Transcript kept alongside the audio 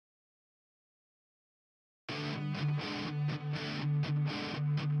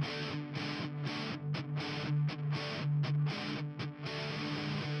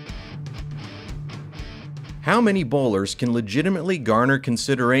How many bowlers can legitimately garner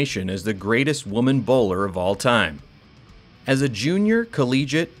consideration as the greatest woman bowler of all time? As a junior,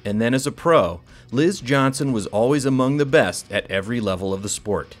 collegiate, and then as a pro, Liz Johnson was always among the best at every level of the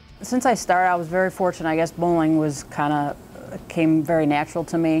sport. Since I started, I was very fortunate. I guess bowling came very natural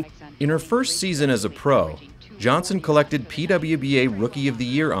to me. In her first season as a pro, Johnson collected PWBA Rookie of the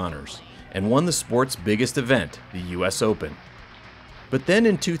Year honors and won the sport's biggest event, the US Open. But then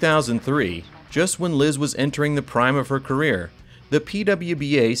in 2003, just when Liz was entering the prime of her career, the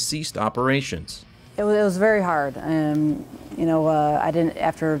PWBA ceased operations. It was very hard. I didn't.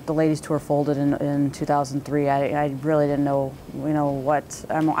 After the ladies tour folded in 2003, I really didn't know, what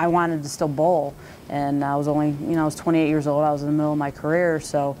I wanted to still bowl, and I was only, I was 28 years old. I was in the middle of my career,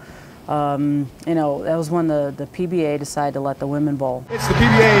 so. That was when the PBA decided to let the women bowl. It's the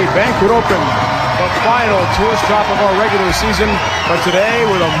PBA Banquet Open, the final tour stop of our regular season, but today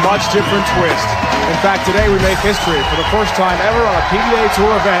with a much different twist. In fact, today we make history. For the first time ever on a PBA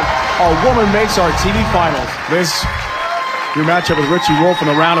Tour event, a woman makes our TV finals. Liz, your matchup with Richie Wolf in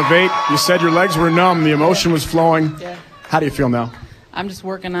the round of 8, you said your legs were numb, the emotion was flowing. Yeah. How do you feel now? I'm just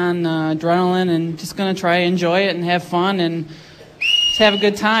working on adrenaline and just going to try to enjoy it and have fun and just have a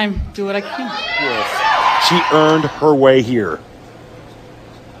good time, do what I can. She earned her way here.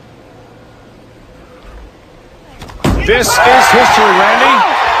 This is history, Randy.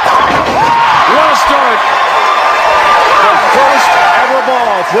 What a start. The first ever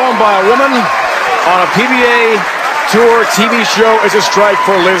ball thrown by a woman on a PBA Tour TV show is a strike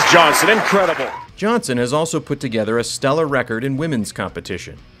for Liz Johnson. Incredible. Johnson has also put together a stellar record in women's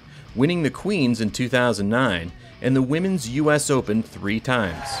competition, winning the Queens in 2009 and the Women's US Open 3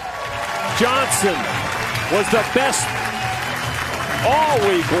 times. Johnson was the best all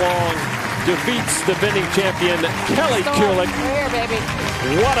week long, defeats defending champion Kelly Kulick. Here, baby.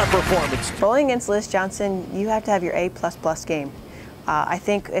 What a performance. Bowling against Liz Johnson, you have to have your A++ game. I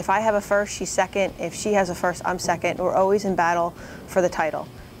think if I have a first, she's second. If she has a first, I'm second. We're always in battle for the title.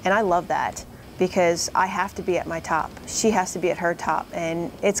 And I love that, because I have to be at my top. She has to be at her top.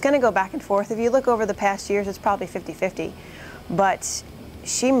 And it's going to go back and forth. If you look over the past years, it's probably 50-50. But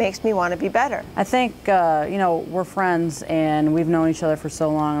she makes me want to be better. I think, we're friends and we've known each other for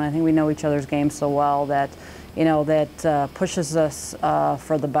so long, and I think we know each other's games so well that, that pushes us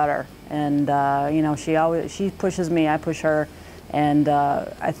for the better. And, she pushes me, I push her. And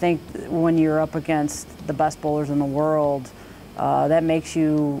I think when you're up against the best bowlers in the world, that makes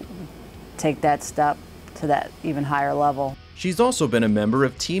you take that step to that even higher level. She's also been a member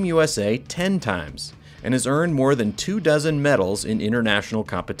of Team USA 10 times and has earned more than 24 medals in international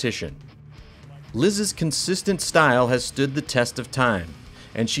competition. Liz's consistent style has stood the test of time,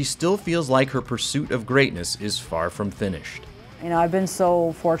 and she still feels like her pursuit of greatness is far from finished. I've been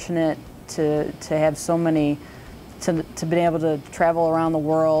so fortunate to have so many, to be able to travel around the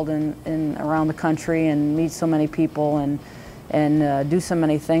world and around the country and meet so many people and do so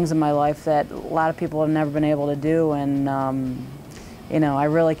many things in my life that a lot of people have never been able to do, and I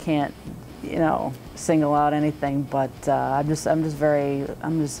really can't, single out anything, but I'm just a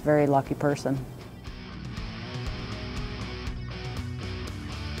very lucky person.